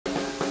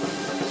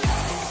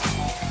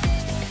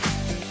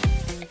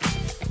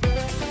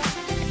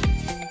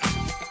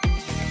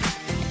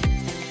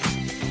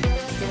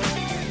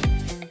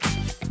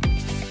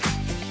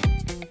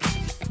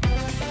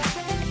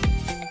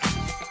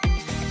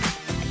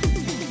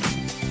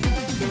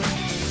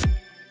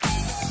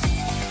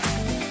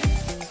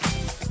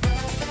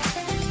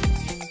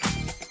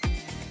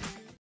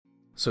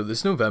So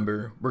this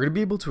November, we're going to be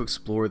able to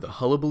explore the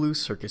Hullabaloo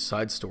Circus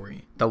side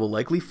story that will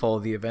likely follow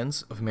the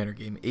events of Manor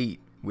Game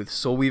 8, with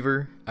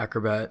Soulweaver,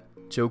 Acrobat,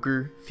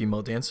 Joker,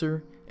 Female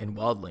Dancer, and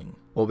Wildling.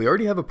 While we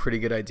already have a pretty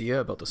good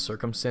idea about the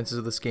circumstances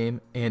of this game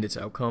and its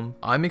outcome,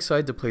 I'm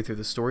excited to play through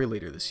the story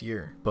later this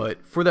year.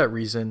 But for that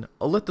reason,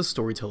 I'll let the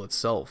story tell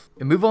itself,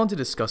 and move on to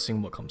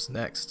discussing what comes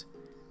next.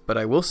 But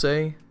I will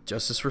say,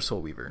 justice for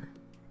Soulweaver.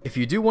 If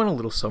you do want a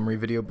little summary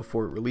video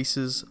before it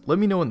releases, let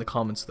me know in the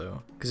comments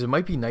though, because it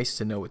might be nice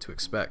to know what to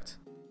expect.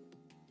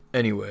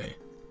 Anyway,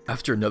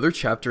 after another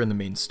chapter in the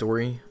main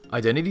story,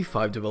 Identity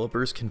V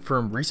developers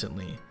confirmed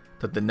recently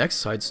that the next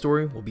side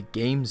story will be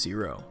Game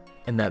 0,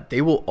 and that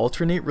they will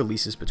alternate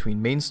releases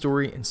between main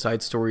story and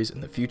side stories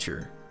in the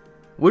future.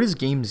 What is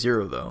Game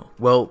 0 though?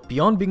 Well,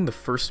 beyond being the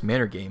first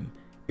Manor game,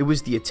 it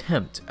was the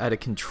attempt at a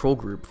control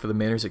group for the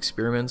Manor's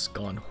experiments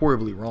gone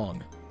horribly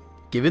wrong.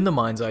 Given the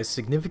Mind's Eye's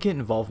significant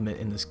involvement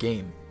in this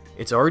game,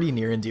 it's already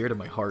near and dear to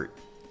my heart.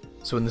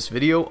 So in this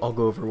video, I'll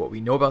go over what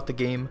we know about the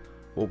game,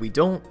 what we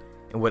don't,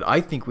 and what I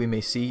think we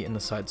may see in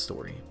the side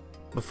story.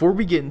 Before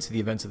we get into the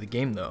events of the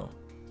game though,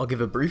 I'll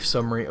give a brief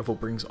summary of what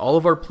brings all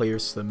of our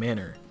players to the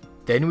Manor.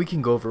 Then we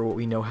can go over what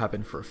we know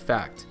happened for a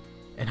fact,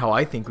 and how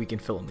I think we can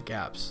fill in the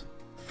gaps.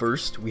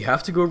 First, we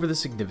have to go over the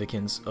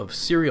significance of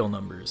serial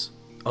numbers,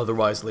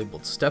 otherwise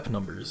labeled step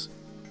numbers,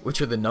 which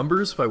are the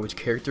numbers by which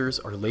characters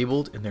are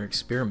labeled in their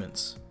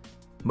experiments.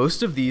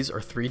 Most of these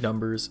are 3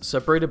 numbers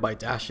separated by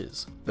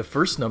dashes. The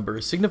first number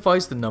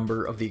signifies the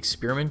number of the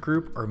experiment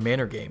group or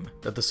Manor game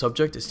that the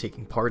subject is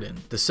taking part in.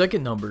 The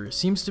second number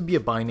seems to be a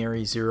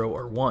binary 0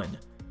 or 1,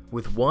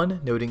 with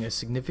 1 noting a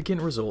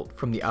significant result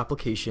from the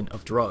application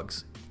of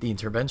drugs, the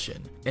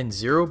intervention, and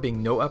 0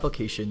 being no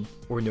application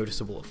or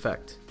noticeable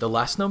effect. The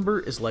last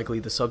number is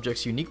likely the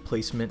subject's unique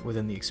placement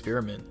within the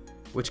experiment,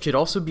 which could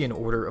also be an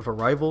order of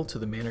arrival to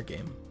the Manor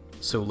game.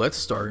 So let's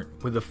start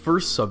with the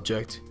first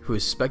subject, who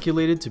is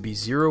speculated to be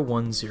 010,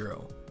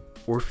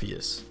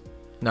 Orpheus.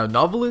 Now,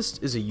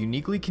 Novelist is a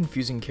uniquely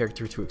confusing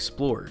character to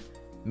explore,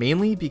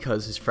 mainly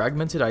because his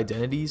fragmented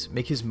identities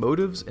make his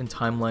motives and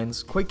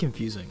timelines quite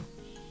confusing.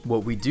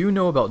 What we do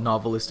know about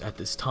Novelist at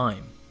this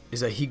time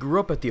is that he grew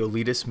up at the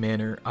elitist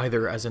Manor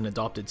either as an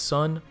adopted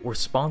son or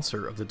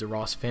sponsor of the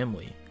Duras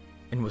family,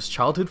 and was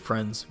childhood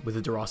friends with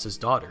the Duras'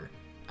 daughter,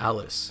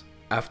 Alice.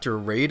 After a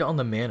raid on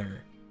the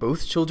Manor,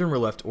 both children were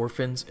left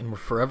orphans and were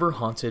forever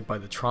haunted by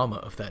the trauma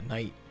of that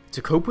night.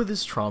 To cope with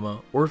his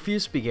trauma,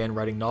 Orpheus began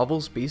writing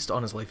novels based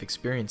on his life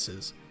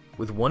experiences,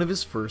 with one of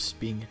his first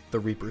being The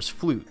Reaper's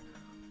Flute,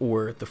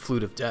 or The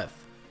Flute of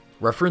Death,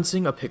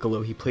 referencing a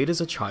piccolo he played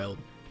as a child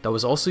that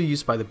was also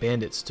used by the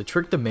bandits to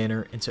trick the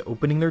Manor into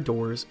opening their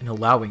doors and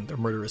allowing their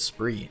murderous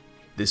spree.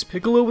 This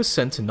piccolo was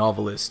sent to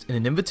Novelist in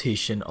an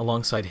invitation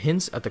alongside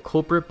hints at the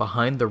culprit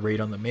behind the raid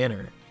on the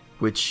Manor,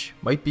 which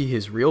might be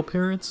his real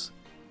parents?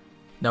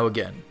 Now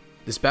again,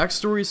 this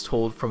backstory is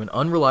told from an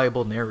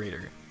unreliable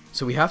narrator,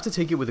 so we have to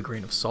take it with a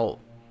grain of salt.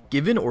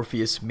 Given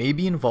Orpheus may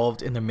be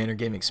involved in the Manor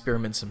game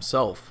experiments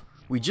himself,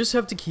 we just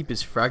have to keep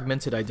his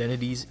fragmented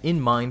identities in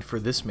mind for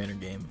this Manor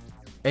game.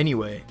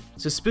 Anyway,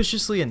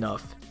 suspiciously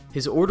enough,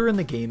 his order in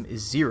the game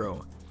is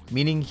 0,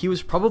 meaning he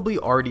was probably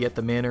already at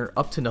the Manor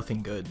up to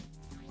nothing good.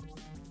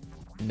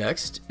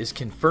 Next is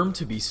confirmed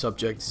to be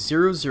subject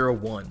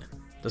 001,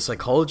 the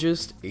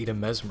psychologist Ada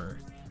Mesmer.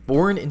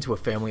 Born into a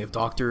family of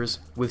doctors,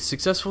 with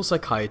successful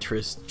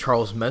psychiatrist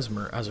Charles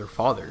Mesmer as her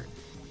father,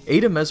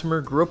 Ada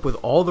Mesmer grew up with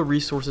all the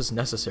resources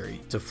necessary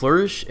to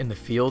flourish in the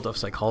field of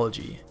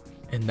psychology,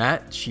 and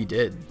that she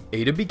did.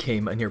 Ada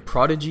became a near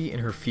prodigy in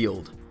her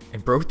field,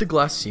 and broke the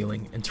glass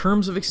ceiling in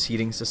terms of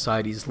exceeding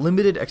society's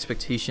limited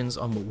expectations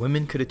on what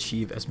women could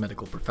achieve as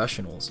medical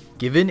professionals.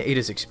 Given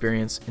Ada's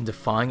experience in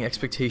defying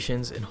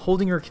expectations and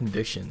holding her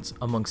convictions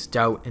amongst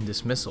doubt and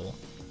dismissal,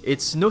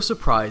 it's no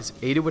surprise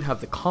Ada would have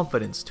the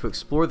confidence to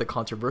explore the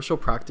controversial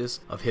practice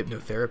of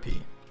hypnotherapy.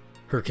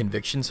 Her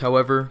convictions,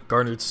 however,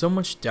 garnered so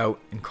much doubt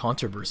and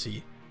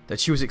controversy that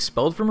she was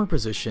expelled from her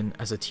position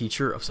as a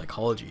teacher of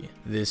psychology.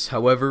 This,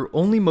 however,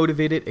 only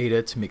motivated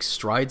Ada to make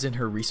strides in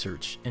her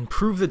research and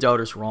prove the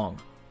doubters wrong,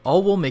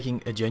 all while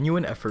making a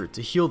genuine effort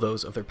to heal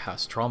those of their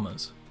past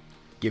traumas.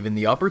 Given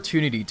the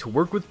opportunity to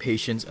work with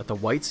patients at the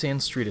White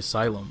Sand Street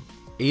Asylum,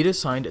 Ada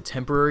signed a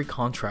temporary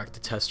contract to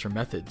test her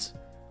methods.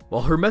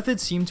 While her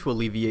methods seemed to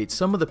alleviate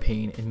some of the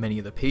pain in many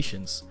of the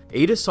patients,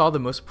 Ada saw the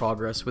most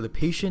progress with a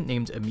patient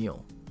named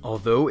Emil.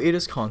 Although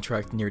Ada's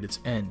contract neared its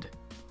end,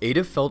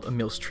 Ada felt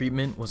Emil's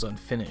treatment was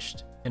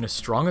unfinished, and a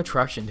strong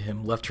attraction to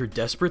him left her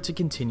desperate to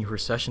continue her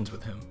sessions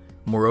with him.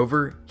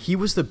 Moreover, he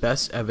was the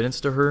best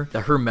evidence to her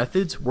that her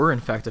methods were in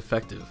fact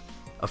effective,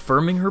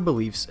 affirming her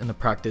beliefs in the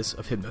practice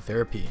of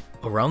hypnotherapy.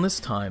 Around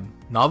this time,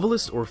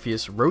 novelist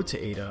Orpheus wrote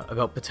to Ada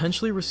about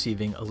potentially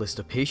receiving a list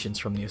of patients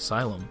from the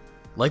asylum,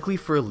 likely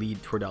for a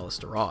lead toward Alice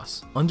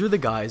Duras, under the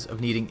guise of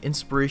needing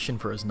inspiration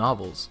for his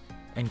novels,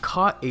 and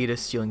caught Ada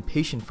stealing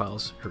patient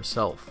files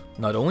herself.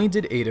 Not only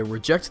did Ada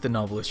reject the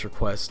novelist's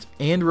request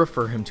and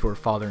refer him to her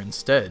father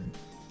instead,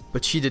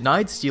 but she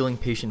denied stealing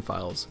patient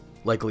files,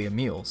 likely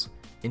Emil's,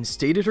 and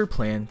stated her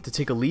plan to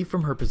take a leave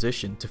from her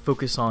position to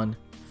focus on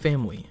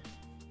family.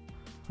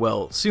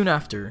 Well, soon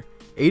after,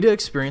 Ada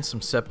experienced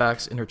some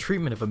setbacks in her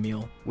treatment of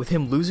Emil, with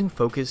him losing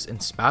focus and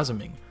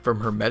spasming from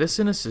her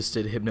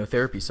medicine-assisted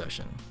hypnotherapy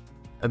session.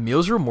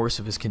 Emil's remorse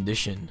of his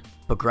condition,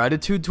 but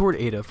gratitude toward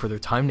Ada for their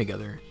time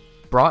together,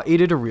 brought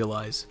Ada to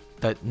realize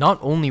that not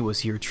only was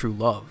he her true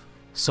love,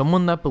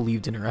 someone that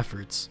believed in her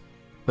efforts,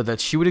 but that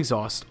she would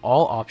exhaust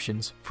all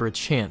options for a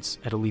chance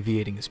at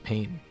alleviating his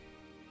pain.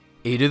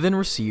 Ada then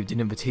received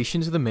an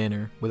invitation to the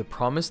manor with a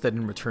promise that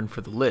in return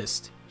for the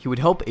list, he would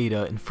help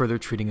Ada in further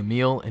treating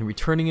Emil and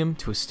returning him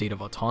to a state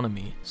of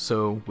autonomy.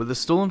 So, with the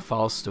stolen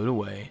files stowed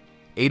away,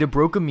 Ada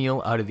broke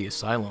Emil out of the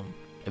asylum,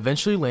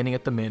 eventually landing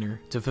at the manor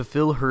to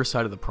fulfill her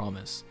side of the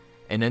promise,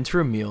 and enter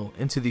Emil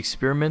into the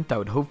experiment that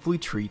would hopefully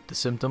treat the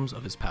symptoms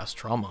of his past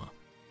trauma.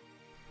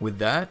 With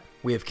that,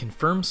 we have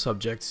confirmed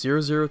subject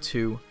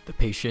 002, the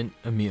patient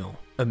Emil.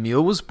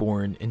 Emil was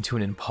born into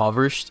an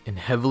impoverished and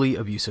heavily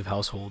abusive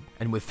household,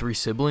 and with 3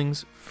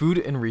 siblings, food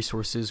and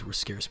resources were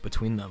scarce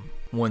between them.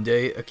 One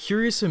day, a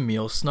curious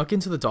Emil snuck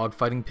into the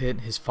dogfighting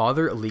pit his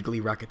father illegally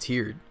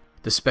racketeered.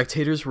 The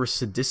spectators were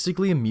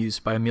sadistically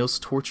amused by Emil's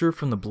torture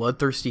from the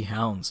bloodthirsty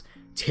hounds,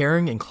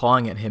 tearing and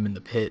clawing at him in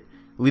the pit,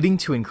 leading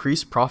to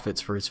increased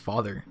profits for his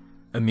father.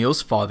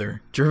 Emil's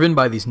father, driven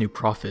by these new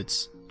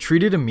profits,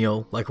 treated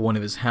Emil like one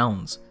of his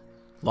hounds,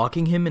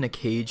 locking him in a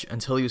cage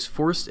until he was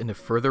forced into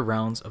further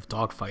rounds of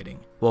dogfighting.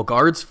 While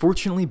guards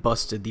fortunately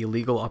busted the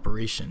illegal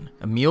operation,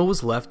 Emil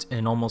was left in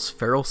an almost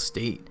feral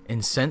state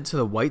and sent to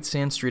the White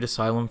Sand Street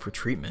Asylum for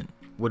treatment.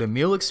 What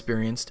Emil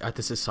experienced at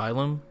this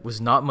asylum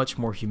was not much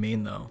more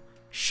humane though,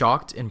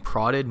 shocked and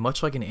prodded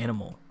much like an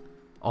animal.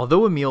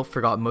 Although Emil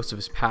forgot most of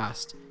his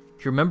past,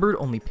 he remembered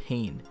only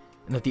pain,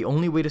 and that the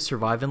only way to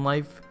survive in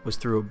life was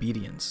through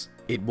obedience.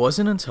 It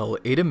wasn't until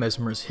Ada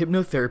Mesmer's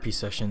hypnotherapy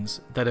sessions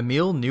that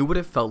Emil knew what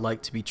it felt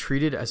like to be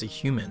treated as a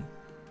human.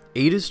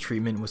 Ada's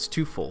treatment was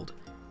twofold: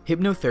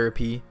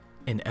 hypnotherapy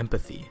and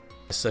empathy.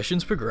 As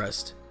sessions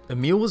progressed,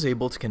 Emil was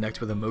able to connect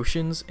with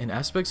emotions and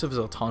aspects of his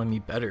autonomy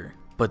better,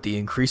 but the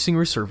increasing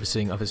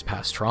resurfacing of his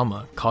past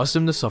trauma caused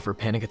him to suffer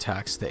panic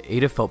attacks that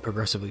Ada felt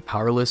progressively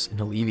powerless in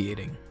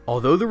alleviating.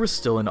 Although there was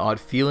still an odd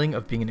feeling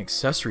of being an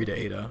accessory to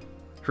Ada,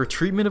 her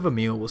treatment of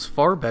Emil was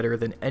far better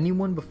than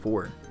anyone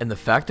before, and the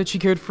fact that she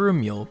cared for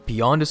Emil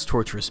beyond his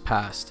torturous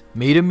past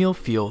made Emil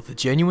feel the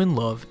genuine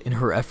love in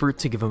her effort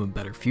to give him a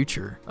better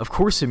future. Of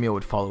course Emil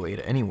would follow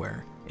Ada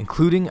anywhere,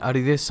 including out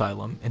of the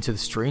asylum and to the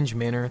strange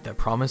manor that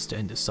promised to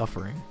end his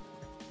suffering.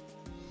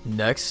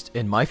 Next,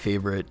 and my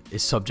favorite,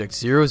 is subject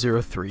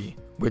 003,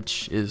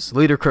 which is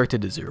later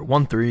corrected to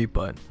 013,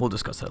 but we'll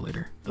discuss that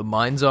later. The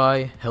Mind's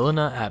Eye,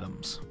 Helena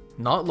Adams.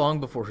 Not long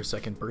before her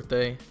 2nd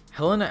birthday,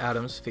 Helena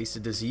Adams faced a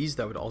disease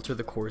that would alter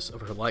the course of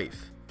her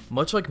life.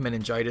 Much like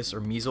meningitis or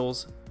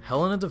measles,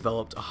 Helena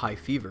developed a high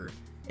fever,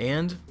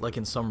 and, like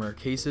in some rare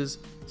cases,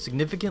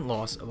 significant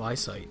loss of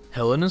eyesight.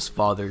 Helena's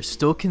father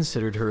still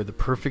considered her the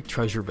perfect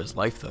treasure of his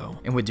life though,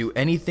 and would do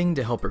anything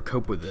to help her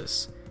cope with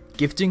this,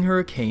 gifting her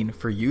a cane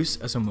for use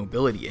as a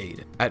mobility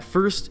aid. At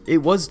first, it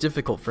was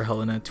difficult for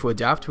Helena to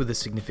adapt with a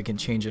significant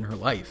change in her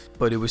life,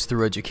 but it was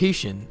through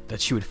education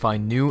that she would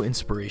find new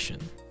inspiration.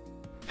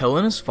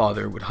 Helena's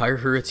father would hire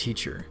her a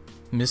teacher,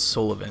 Miss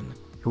Sullivan,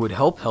 who would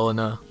help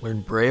Helena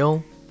learn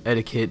Braille,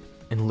 etiquette,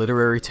 and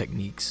literary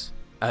techniques.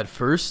 At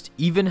first,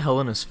 even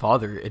Helena's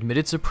father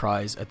admitted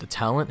surprise at the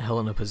talent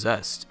Helena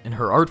possessed and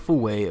her artful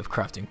way of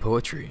crafting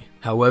poetry.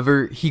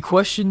 However, he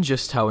questioned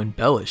just how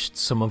embellished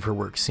some of her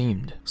work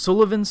seemed.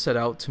 Sullivan set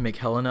out to make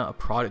Helena a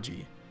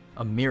prodigy,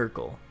 a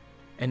miracle,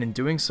 and in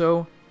doing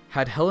so,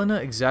 had Helena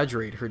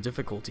exaggerate her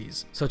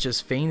difficulties, such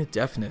as feigned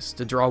deafness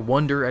to draw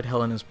wonder at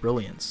Helena's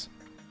brilliance.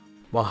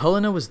 While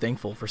Helena was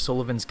thankful for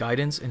Sullivan's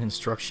guidance and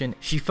instruction,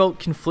 she felt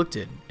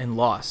conflicted and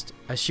lost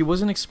as she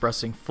wasn't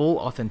expressing full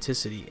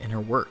authenticity in her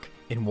work.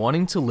 In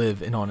wanting to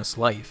live an honest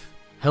life,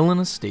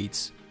 Helena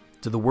states,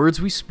 "Do the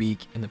words we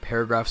speak and the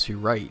paragraphs we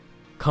write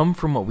come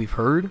from what we've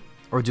heard,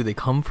 or do they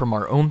come from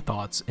our own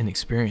thoughts and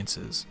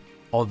experiences?"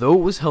 Although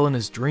it was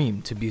Helena's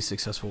dream to be a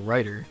successful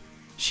writer,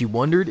 she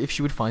wondered if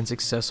she would find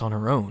success on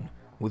her own,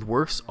 with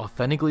works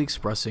authentically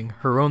expressing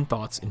her own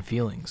thoughts and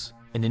feelings.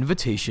 An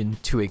invitation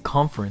to a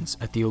conference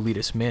at the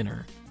elitist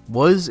manor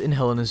was, in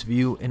Helena's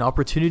view, an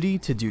opportunity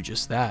to do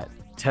just that,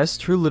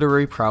 test her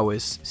literary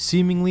prowess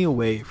seemingly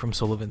away from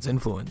Sullivan's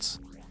influence,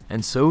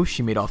 and so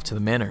she made off to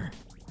the manor.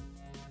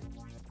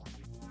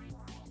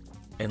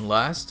 And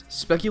last,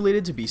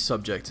 speculated to be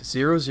subject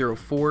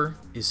 004,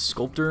 is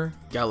sculptor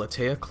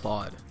Galatea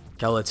Claude.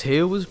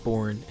 Galatea was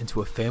born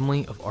into a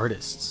family of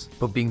artists,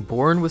 but being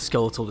born with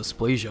skeletal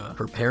dysplasia,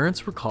 her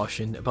parents were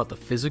cautioned about the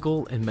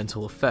physical and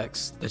mental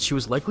effects that she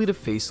was likely to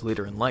face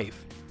later in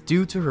life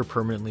due to her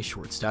permanently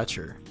short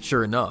stature.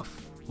 Sure enough,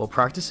 while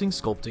practicing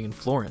sculpting in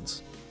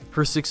Florence,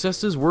 her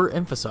successes were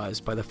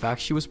emphasized by the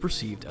fact she was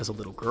perceived as a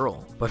little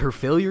girl, but her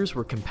failures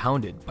were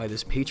compounded by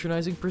this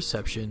patronizing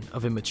perception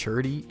of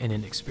immaturity and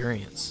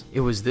inexperience. It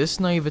was this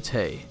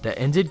naivete that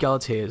ended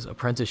Galatea's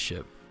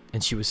apprenticeship,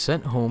 and she was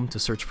sent home to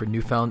search for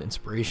newfound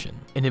inspiration.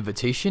 An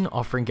invitation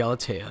offering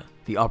Galatea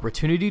the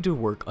opportunity to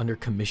work under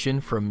commission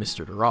from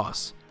Mr.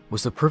 DeRoss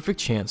was the perfect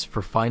chance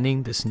for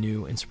finding this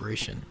new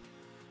inspiration.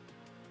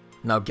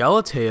 Now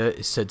Galatea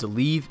is said to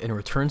leave and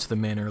return to the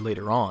manor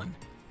later on,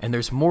 and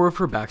there's more of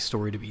her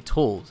backstory to be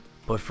told,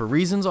 but for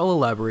reasons I'll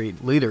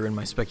elaborate later in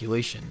my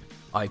speculation,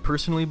 I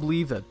personally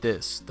believe that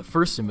this, the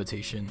first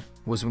invitation,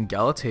 was when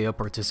Galatea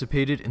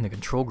participated in the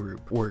control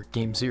group, or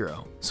Game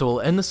 0, so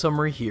I'll end the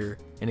summary here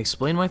and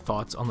explain my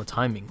thoughts on the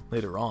timing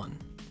later on.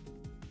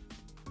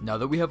 Now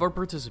that we have our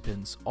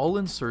participants all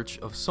in search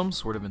of some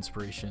sort of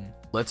inspiration,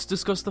 let's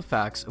discuss the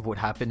facts of what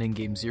happened in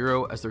Game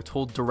 0 as they're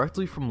told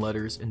directly from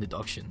letters and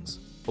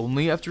deductions.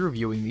 Only after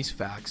reviewing these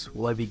facts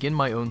will I begin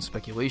my own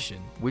speculation,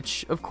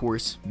 which, of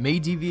course, may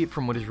deviate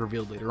from what is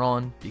revealed later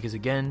on, because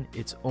again,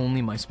 it's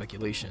only my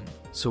speculation.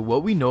 So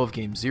what we know of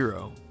Game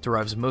 0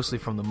 derives mostly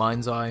from the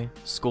Mind's Eye,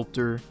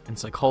 Sculptor, and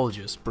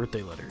Psychologist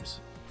birthday letters.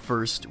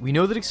 First, we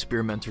know that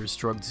experimenters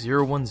drugged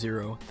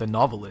 010, the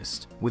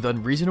Novelist, with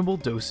unreasonable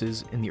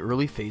doses in the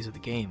early phase of the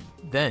game,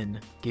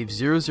 then gave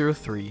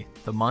 003,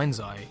 the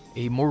Mind's Eye,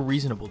 a more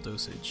reasonable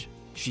dosage.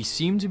 She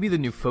seemed to be the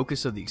new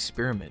focus of the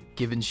experiment,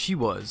 given she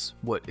was,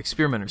 what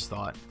experimenters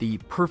thought, the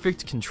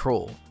perfect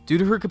control, due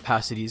to her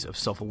capacities of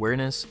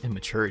self-awareness and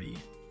maturity.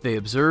 They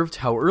observed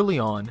how early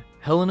on,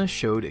 Helena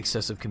showed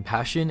excessive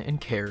compassion and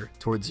care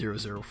towards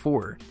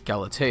 004,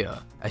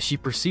 Galatea, as she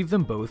perceived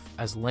them both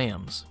as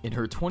lambs. In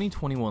her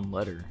 2021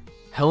 letter,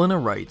 Helena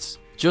writes,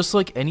 "Just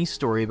like any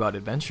story about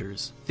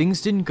adventures,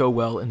 things didn't go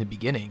well in the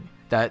beginning.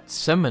 That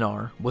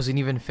seminar wasn't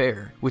even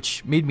fair,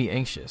 which made me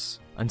anxious.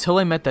 Until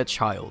I met that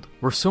child.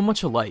 We're so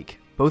much alike.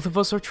 Both of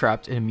us are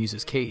trapped in a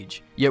muse's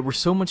cage, yet we're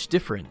so much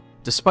different.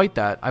 Despite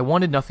that, I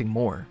wanted nothing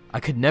more. I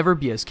could never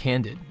be as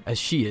candid as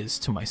she is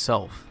to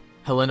myself."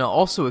 Helena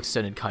also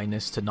extended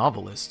kindness to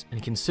Novelist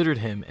and considered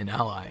him an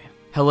ally.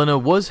 Helena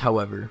was,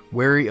 however,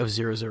 wary of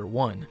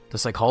 001, the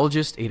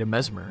psychologist Ada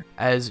Mesmer,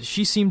 as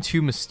she seemed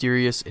too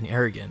mysterious and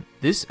arrogant.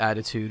 This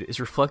attitude is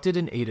reflected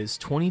in Ada's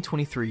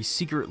 2023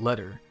 secret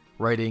letter,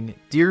 writing,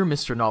 "Dear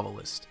Mr.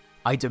 Novelist,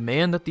 I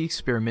demand that the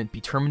experiment be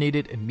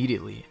terminated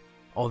immediately.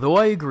 Although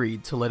I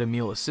agreed to let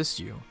Emil assist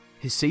you,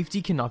 his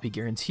safety cannot be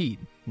guaranteed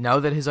now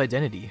that his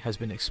identity has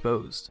been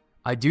exposed.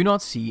 I do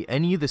not see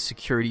any of the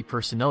security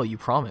personnel you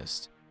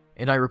promised,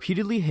 and I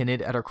repeatedly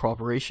hinted at our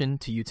cooperation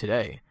to you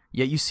today,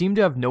 yet you seem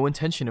to have no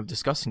intention of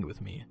discussing it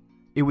with me.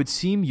 It would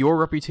seem your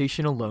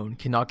reputation alone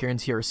cannot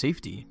guarantee our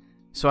safety,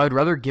 so I'd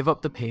rather give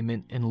up the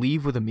payment and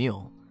leave with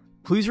Emil.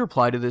 Please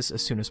reply to this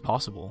as soon as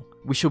possible.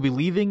 We shall be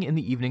leaving in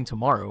the evening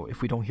tomorrow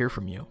if we don't hear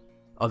from you."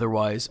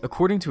 Otherwise,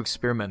 according to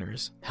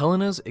experimenters,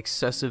 Helena's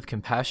excessive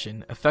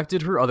compassion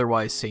affected her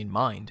otherwise sane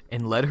mind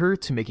and led her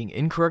to making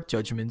incorrect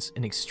judgments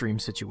in extreme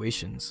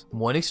situations.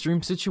 One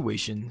extreme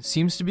situation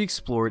seems to be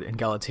explored in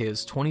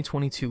Galatea's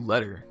 2022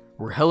 letter,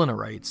 where Helena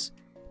writes,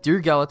 "Dear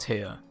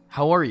Galatea,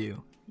 how are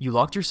you? You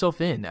locked yourself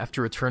in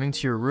after returning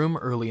to your room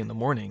early in the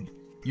morning.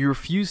 You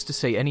refused to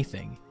say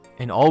anything,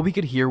 and all we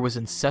could hear was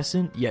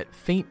incessant yet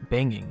faint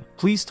banging.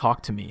 Please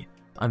talk to me.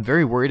 I'm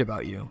very worried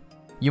about you.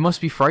 You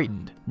must be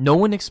frightened. No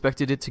one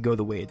expected it to go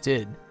the way it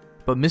did,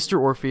 but Mr.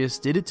 Orpheus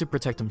did it to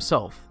protect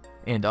himself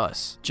and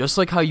us. Just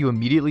like how you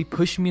immediately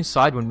pushed me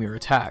aside when we were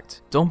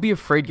attacked. Don't be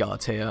afraid,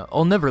 Galatea.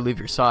 I'll never leave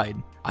your side.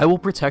 I will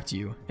protect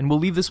you, and we'll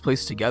leave this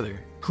place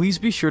together. Please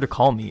be sure to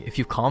call me if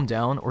you've calmed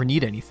down or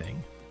need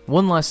anything.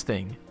 One last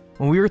thing.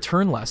 When we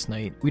returned last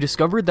night, we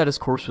discovered that his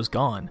corpse was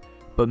gone,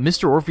 but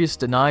Mr. Orpheus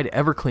denied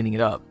ever cleaning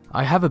it up.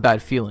 I have a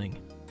bad feeling.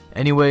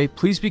 Anyway,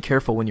 please be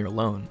careful when you're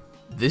alone."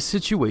 This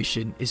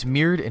situation is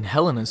mirrored in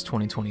Helena's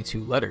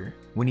 2022 letter.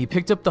 "When he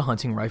picked up the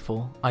hunting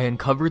rifle, I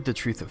uncovered the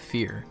truth of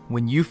fear.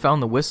 When you found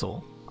the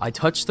whistle, I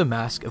touched the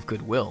mask of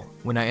goodwill.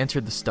 When I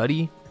entered the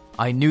study,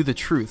 I knew the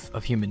truth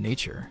of human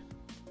nature."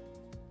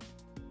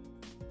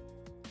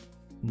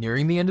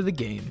 Nearing the end of the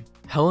game,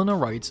 Helena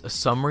writes a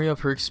summary of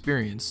her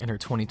experience in her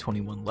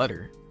 2021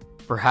 letter.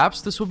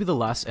 "Perhaps this will be the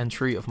last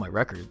entry of my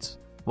records.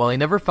 While I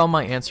never found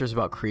my answers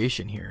about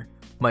creation here,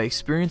 my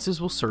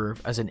experiences will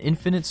serve as an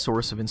infinite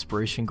source of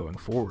inspiration going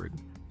forward.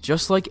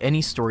 Just like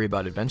any story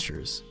about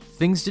adventures,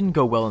 things didn't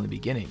go well in the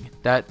beginning.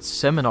 That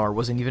seminar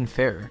wasn't even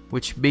fair,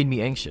 which made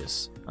me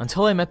anxious,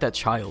 until I met that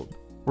child.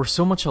 We're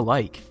so much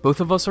alike. Both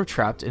of us are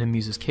trapped in a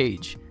muse's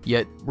cage,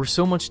 yet we're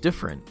so much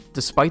different.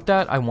 Despite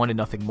that, I wanted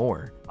nothing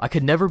more. I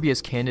could never be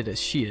as candid as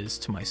she is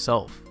to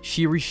myself.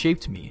 She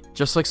reshaped me,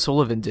 just like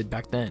Sullivan did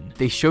back then.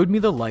 They showed me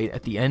the light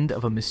at the end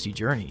of a misty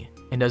journey.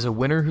 And as a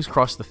winner who's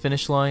crossed the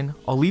finish line,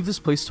 I'll leave this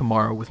place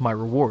tomorrow with my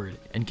reward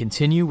and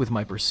continue with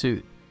my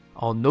pursuit.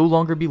 I'll no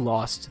longer be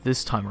lost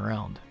this time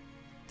around."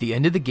 The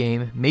end of the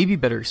game may be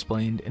better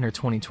explained in her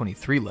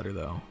 2023 letter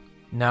though.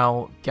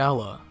 Now,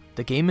 Gala,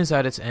 the game is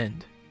at its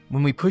end.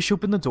 When we push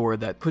open the door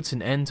that puts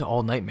an end to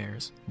all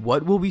nightmares,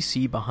 what will we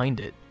see behind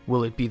it?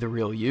 Will it be the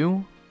real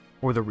you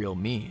or the real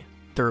me?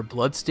 There are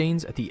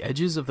bloodstains at the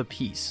edges of the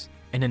piece,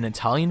 and an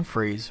Italian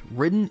phrase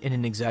written in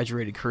an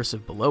exaggerated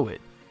cursive below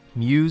it,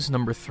 Muse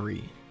number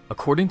 3.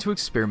 According to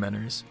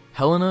experimenters,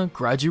 Helena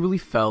gradually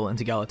fell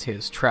into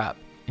Galatea's trap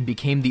and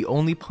became the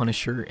only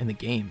Punisher in the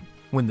game.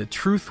 When the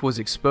truth was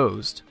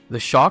exposed, The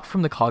shock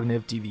from the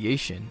cognitive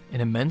deviation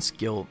and immense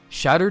guilt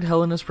shattered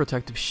Helena's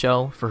protective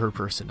shell for her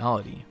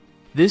personality.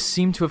 This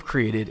seemed to have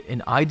created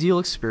an ideal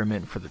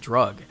experiment for the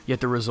drug, yet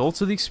the results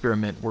of the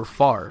experiment were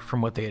far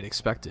from what they had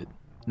expected.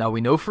 Now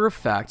we know for a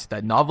fact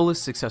that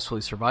Novelist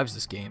successfully survives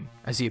this game,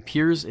 as he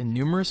appears in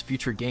numerous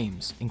future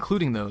games,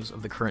 including those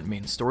of the current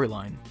main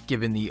storyline.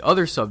 Given the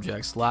other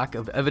subjects' lack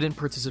of evident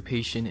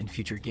participation in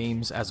future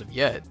games as of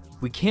yet,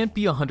 we can't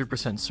be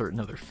 100% certain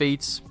of their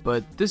fates,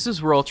 but this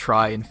is where I'll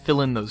try and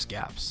fill in those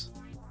gaps.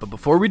 But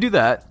before we do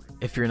that,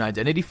 if you're an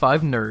Identity V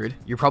nerd,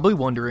 you're probably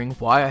wondering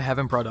why I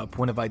haven't brought up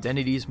one of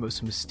Identity's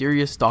most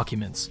mysterious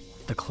documents,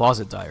 the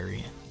Closet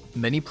Diary.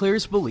 Many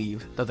players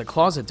believe that the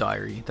Closet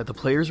Diary that the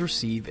players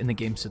receive in the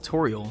game's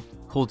tutorial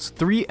holds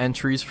 3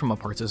 entries from a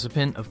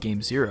participant of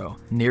Game 0,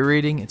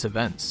 narrating its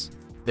events.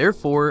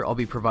 Therefore, I'll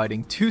be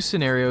providing 2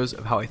 scenarios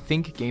of how I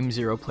think Game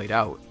 0 played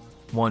out,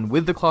 one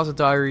with the Closet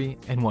Diary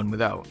and one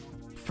without.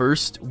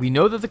 First, we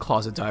know that the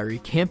Closet Diary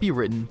can't be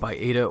written by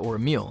Ada or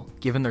Emil,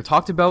 given they're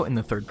talked about in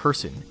the third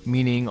person,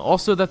 meaning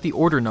also that the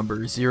order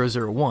number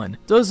 001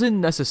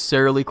 doesn't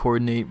necessarily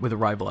coordinate with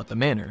arrival at the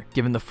manor,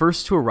 given the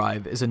first to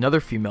arrive is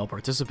another female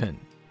participant.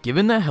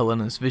 Given that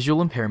Helena's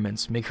visual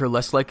impairments make her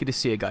less likely to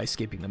see a guy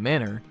escaping the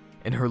manor,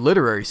 and her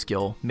literary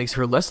skill makes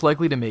her less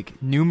likely to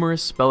make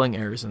numerous spelling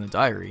errors in the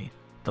diary,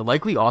 the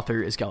likely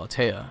author is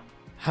Galatea.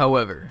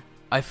 However,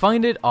 I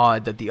find it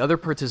odd that the other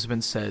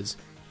participant says,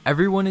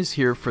 "Everyone is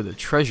here for the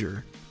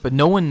treasure," but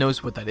no one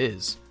knows what that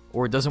is,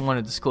 or doesn't want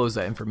to disclose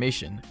that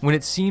information, when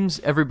it seems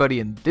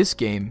everybody in this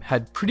game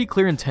had pretty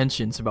clear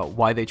intentions about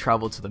why they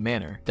traveled to the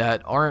manor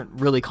that aren't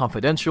really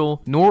confidential,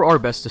 nor are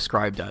best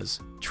described as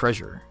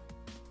treasure.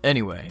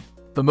 Anyway,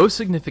 the most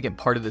significant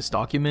part of this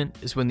document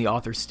is when the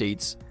author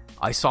states,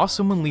 "I saw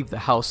someone leave the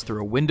house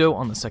through a window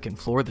on the 2nd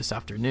floor this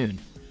afternoon.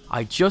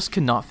 I just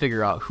could not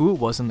figure out who it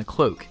was in the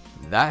cloak.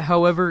 That,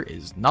 however,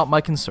 is not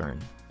my concern."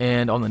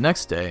 And on the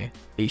next day,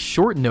 a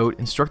short note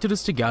instructed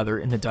us to gather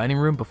in the dining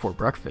room before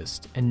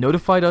breakfast and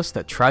notified us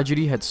that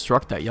tragedy had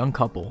struck that young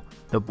couple.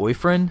 The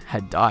boyfriend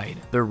had died.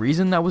 The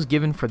reason that was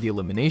given for the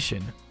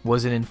elimination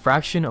was an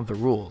infraction of the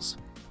rules.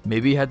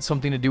 Maybe it had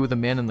something to do with the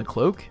man in the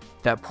cloak?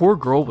 That poor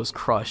girl was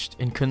crushed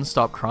and couldn't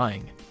stop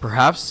crying.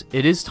 Perhaps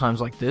it is times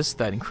like this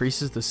that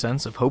increases the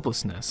sense of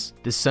hopelessness.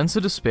 This sense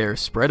of despair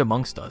spread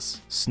amongst us,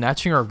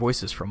 snatching our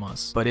voices from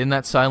us. But in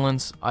that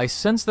silence, I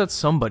sense that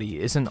somebody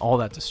isn't all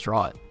that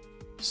distraught.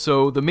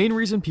 So the main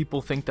reason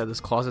people think that this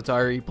Closet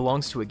Diary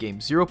belongs to a Game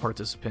 0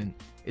 participant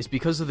is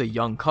because of the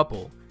young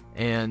couple,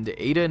 and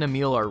Ada and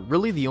Emil are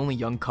really the only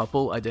young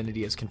couple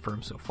Identity has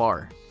confirmed so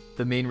far.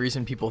 The main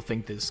reason people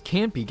think this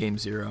can't be Game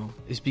 0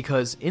 is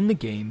because in the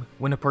game,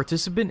 when a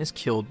participant is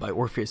killed by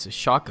Orpheus'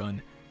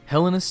 shotgun,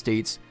 Helena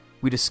states,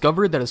 "We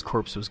discovered that his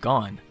corpse was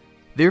gone."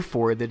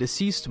 Therefore, the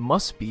deceased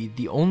must be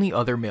the only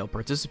other male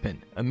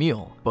participant,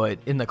 Emil. But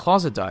in the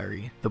Closet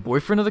Diary, the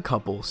boyfriend of the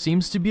couple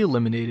seems to be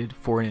eliminated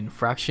for an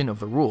infraction of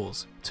the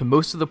rules, to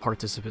most of the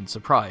participants'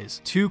 surprise.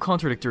 2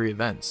 contradictory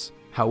events.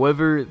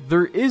 However,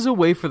 there is a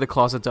way for the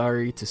Closet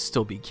Diary to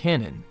still be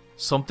canon.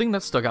 Something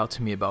that stuck out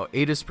to me about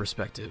Ada's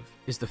perspective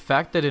is the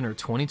fact that in her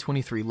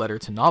 2023 letter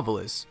to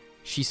Novelist,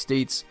 she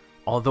states,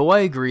 "Although I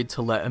agreed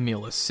to let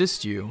Emil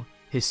assist you,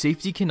 his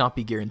safety cannot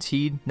be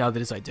guaranteed now that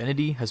his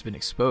identity has been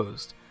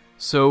exposed."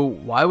 So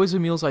why was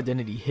Emil's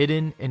identity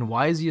hidden, and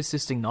why is he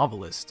assisting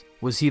Novelist?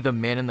 Was he the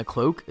man in the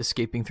cloak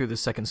escaping through the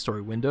 2nd story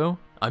window?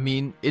 I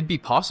mean, it'd be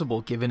possible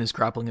given his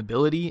grappling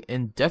ability,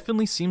 and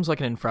definitely seems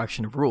like an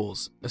infraction of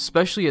rules,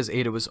 especially as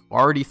Ada was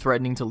already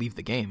threatening to leave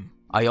the game.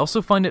 I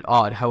also find it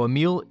odd how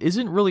Emil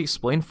isn't really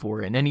explained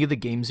for in any of the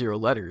Game 0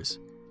 letters.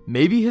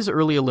 Maybe his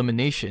early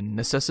elimination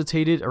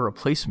necessitated a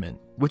replacement,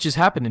 which has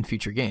happened in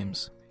future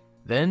games.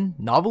 Then,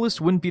 Novelist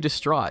wouldn't be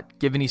distraught,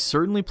 given he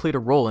certainly played a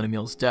role in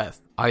Emil's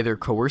death, either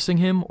coercing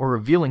him or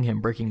revealing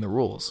him breaking the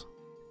rules.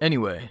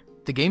 Anyway,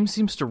 the game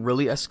seems to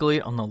really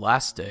escalate on the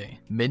last day,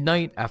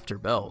 midnight after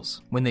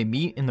bells, when they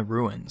meet in the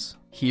ruins.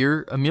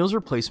 Here, Emil's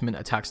replacement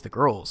attacks the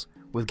girls,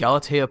 with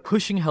Galatea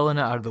pushing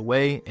Helena out of the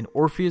way and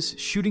Orpheus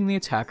shooting the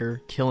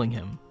attacker, killing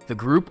him. The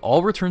group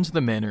all return to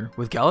the manor,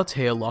 with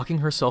Galatea locking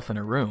herself in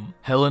a room.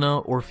 Helena,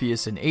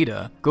 Orpheus, and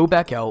Ada go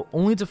back out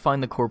only to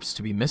find the corpse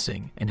to be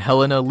missing, and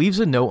Helena leaves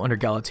a note under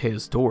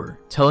Galatea's door,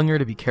 telling her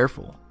to be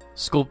careful.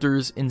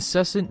 Sculptor's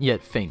incessant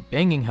yet faint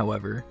banging,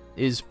 however,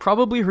 is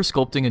probably her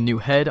sculpting a new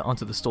head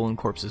onto the stolen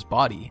corpse's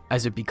body,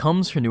 as it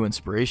becomes her new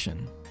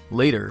inspiration.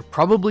 Later,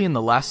 probably in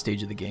the last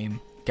stage of the game,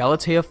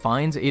 Galatea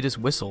finds Ada's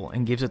whistle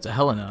and gives it to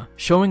Helena,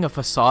 showing a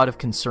facade of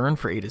concern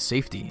for Ada's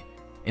safety.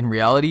 In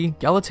reality,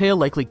 Galatea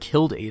likely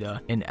killed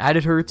Ada and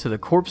added her to the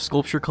corpse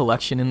sculpture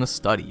collection in the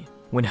study.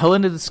 When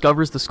Helena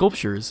discovers the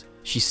sculptures,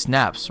 she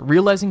snaps,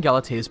 realizing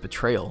Galatea's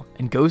betrayal,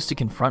 and goes to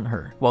confront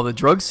her. While the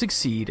drugs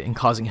succeed in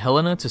causing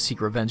Helena to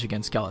seek revenge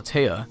against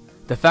Galatea,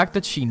 the fact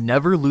that she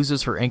never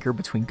loses her anchor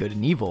between good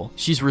and evil,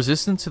 she's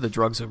resistant to the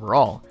drugs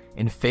overall,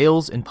 and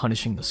fails in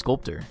punishing the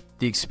sculptor.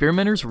 The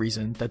experimenters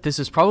reason that this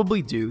is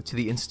probably due to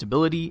the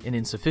instability and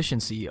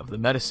insufficiency of the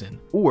medicine,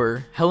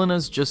 or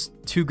Helena's just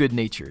too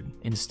good-natured.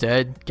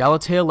 Instead,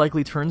 Galatea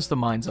likely turns the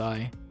mind's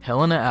eye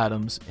Helena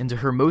Adams into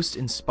her most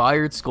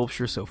inspired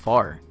sculpture so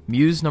far,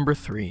 Muse number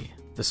 3.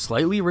 The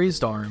slightly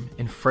raised arm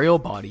and frail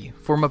body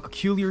form a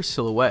peculiar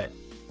silhouette,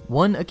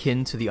 one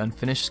akin to the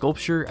unfinished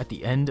sculpture at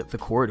the end of the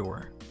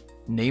corridor.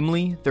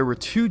 Namely, there were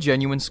 2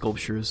 genuine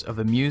sculptures of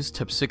the Muse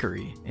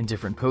Terpsichore in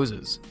different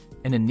poses,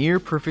 and a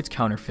near-perfect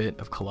counterfeit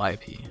of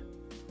Calliope.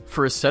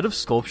 For a set of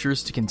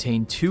sculptures to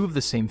contain 2 of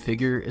the same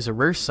figure is a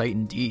rare sight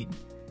indeed.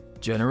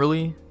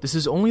 Generally, this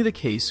is only the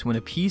case when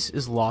a piece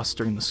is lost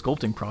during the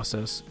sculpting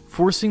process,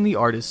 forcing the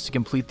artist to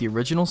complete the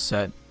original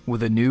set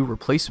with a new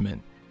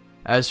replacement.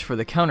 As for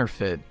the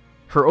counterfeit,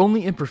 her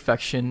only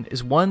imperfection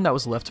is one that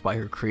was left by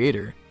her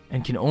creator,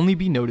 and can only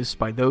be noticed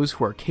by those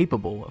who are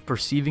capable of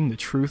perceiving the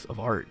truth of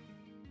art.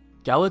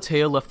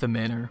 Galatea left the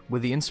manor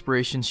with the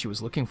inspiration she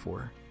was looking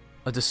for,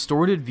 a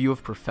distorted view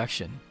of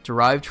perfection,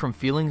 derived from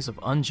feelings of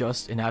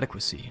unjust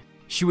inadequacy.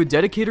 She would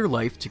dedicate her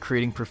life to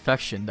creating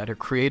perfection that her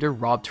creator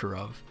robbed her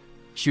of.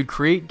 She would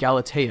create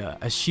Galatea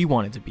as she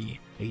wanted to be,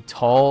 a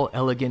tall,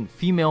 elegant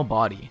female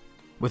body,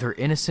 with her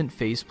innocent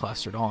face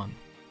plastered on.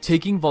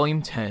 Taking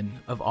volume 10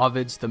 of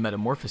Ovid's The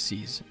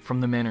Metamorphoses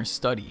from the manor's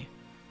study,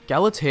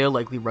 Galatea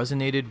likely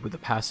resonated with the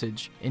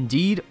passage,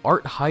 "Indeed,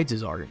 art hides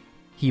his art.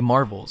 He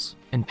marvels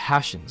and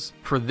passions,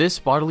 for this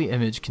bodily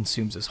image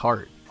consumes his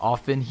heart.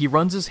 Often he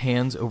runs his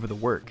hands over the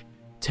work,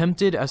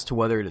 tempted as to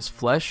whether it is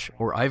flesh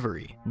or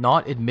ivory,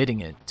 not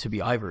admitting it to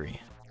be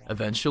ivory."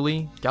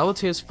 Eventually,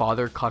 Galatea's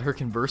father caught her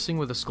conversing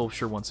with the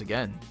sculpture once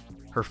again.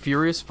 Her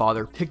furious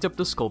father picked up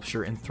the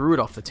sculpture and threw it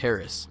off the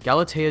terrace.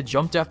 Galatea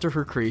jumped after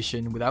her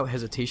creation without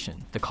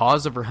hesitation, the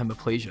cause of her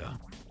hemiplegia.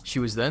 She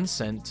was then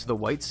sent to the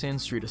White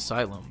Sand Street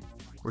Asylum,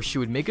 where she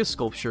would make a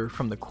sculpture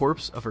from the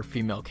corpse of her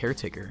female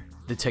caretaker,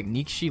 the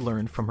technique she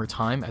learned from her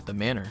time at the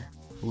manor.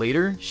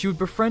 Later, she would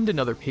befriend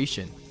another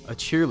patient, a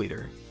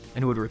cheerleader,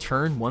 and would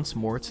return once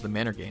more to the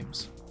manor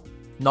games.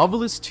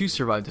 Novelist too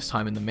survived his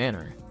time in the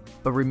manor,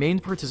 but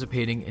remained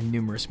participating in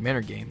numerous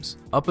manor games,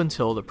 up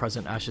until the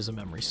present Ashes of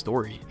Memory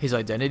story, his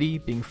identity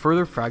being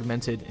further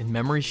fragmented and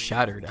memories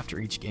shattered after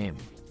each game.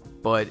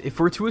 But if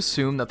we're to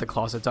assume that the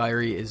Closet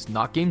Diary is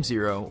not Game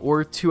 0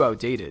 or too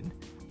outdated,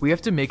 we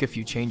have to make a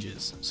few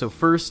changes. So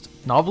first,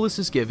 Novelist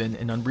is given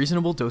an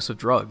unreasonable dose of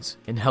drugs,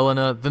 and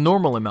Helena the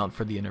normal amount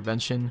for the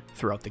intervention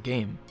throughout the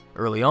game.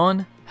 Early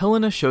on,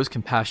 Helena shows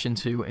compassion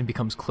to and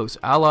becomes close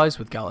allies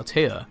with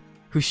Galatea,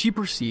 who she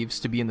perceives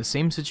to be in the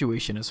same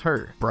situation as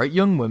her, bright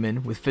young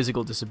women with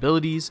physical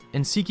disabilities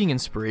and seeking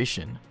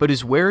inspiration, but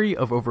is wary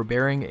of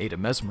overbearing Ada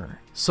Mesmer.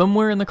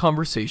 Somewhere in the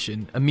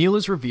conversation, Emil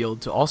is revealed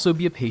to also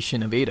be a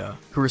patient of Ada,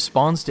 who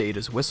responds to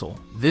Ada's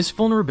whistle. This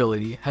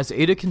vulnerability has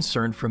Ada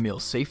concerned for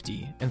Emil's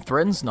safety, and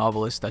threatens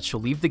Novelist that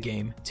she'll leave the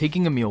game,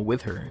 taking Emil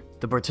with her.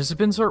 The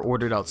participants are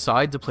ordered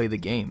outside to play the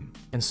game,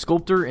 and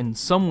Sculptor in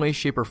some way,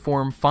 shape, or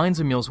form finds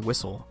Emil's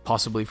whistle,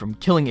 possibly from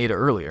killing Ada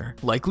earlier,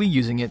 likely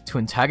using it to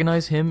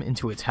antagonize him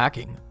into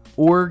attacking,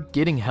 or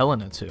getting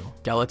Helena to.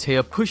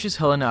 Galatea pushes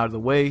Helena out of the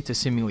way to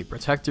seemingly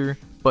protect her,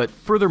 but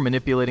further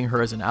manipulating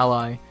her as an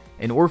ally,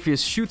 and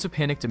Orpheus shoots a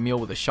panicked Emil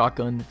with a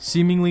shotgun,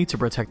 seemingly to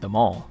protect them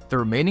all. The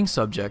remaining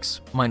subjects,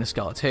 minus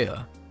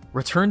Galatea,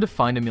 return to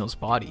find Emil's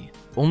body,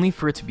 only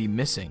for it to be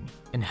missing,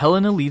 and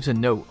Helena leaves a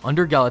note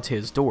under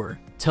Galatea's door,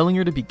 telling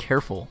her to be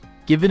careful,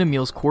 given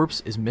Emil's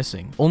corpse is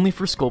missing, only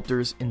for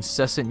Sculptor's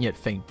incessant yet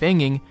faint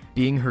banging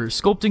being her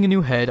sculpting a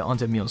new head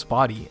onto Emil's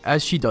body,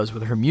 as she does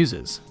with her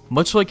muses.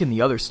 Much like in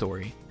the other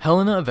story,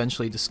 Helena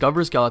eventually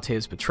discovers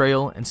Galatea's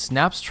betrayal and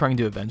snaps, trying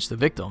to avenge the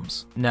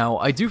victims. Now,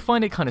 I do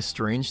find it kind of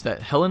strange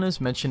that Helena is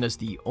mentioned as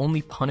the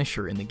only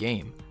Punisher in the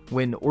game,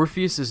 when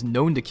Orpheus is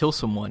known to kill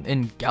someone,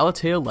 and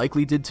Galatea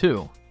likely did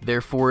too.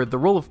 Therefore, the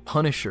role of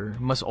Punisher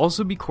must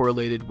also be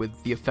correlated with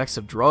the effects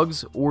of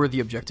drugs or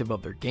the objective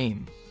of their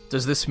game.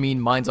 Does this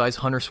mean Mind's Eye's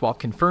Hunter swap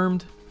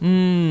confirmed?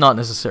 Not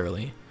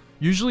necessarily.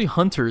 Usually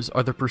hunters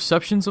are the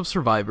perceptions of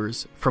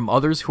survivors from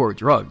others who are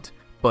drugged,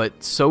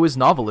 but so is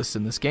Novelist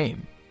in this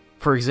game.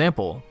 For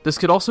example, this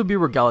could also be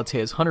where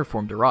Galatea's hunter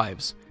form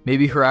derives.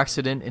 Maybe her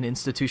accident and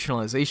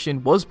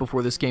institutionalization was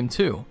before this game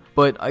too,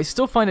 but I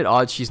still find it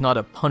odd she's not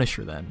a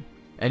Punisher then.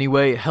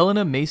 Anyway,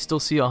 Helena may still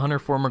see a hunter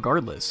form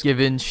regardless,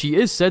 given she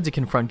is said to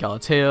confront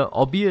Galatea,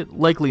 albeit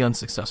likely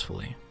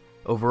unsuccessfully.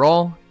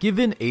 Overall,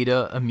 given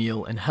Ada,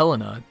 Emil, and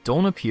Helena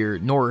don't appear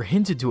nor are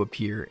hinted to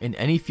appear in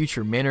any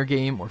future manor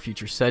game or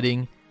future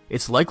setting,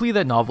 it's likely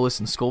that Novelist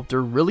and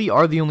Sculptor really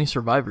are the only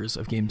survivors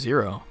of Game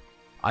 0.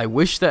 I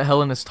wish that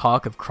Helena's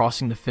talk of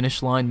crossing the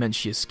finish line meant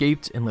she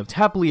escaped and lived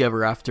happily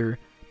ever after,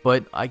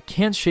 but I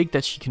can't shake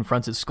that she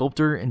confronted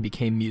Sculptor and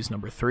became Muse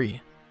number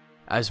 3.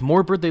 As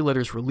more birthday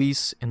letters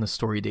release and the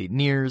story date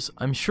nears,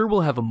 I'm sure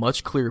we'll have a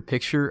much clearer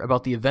picture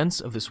about the events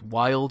of this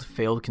wild,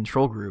 failed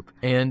control group,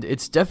 and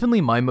it's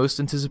definitely my most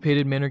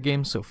anticipated manor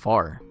game so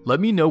far. Let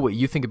me know what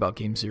you think about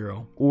Game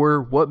 0,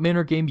 or what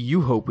manor game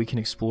you hope we can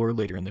explore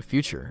later in the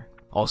future.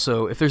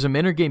 Also, if there's a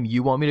manor game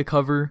you want me to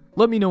cover,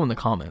 let me know in the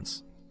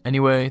comments.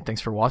 Anyway,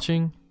 thanks for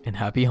watching, and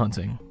happy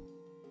hunting.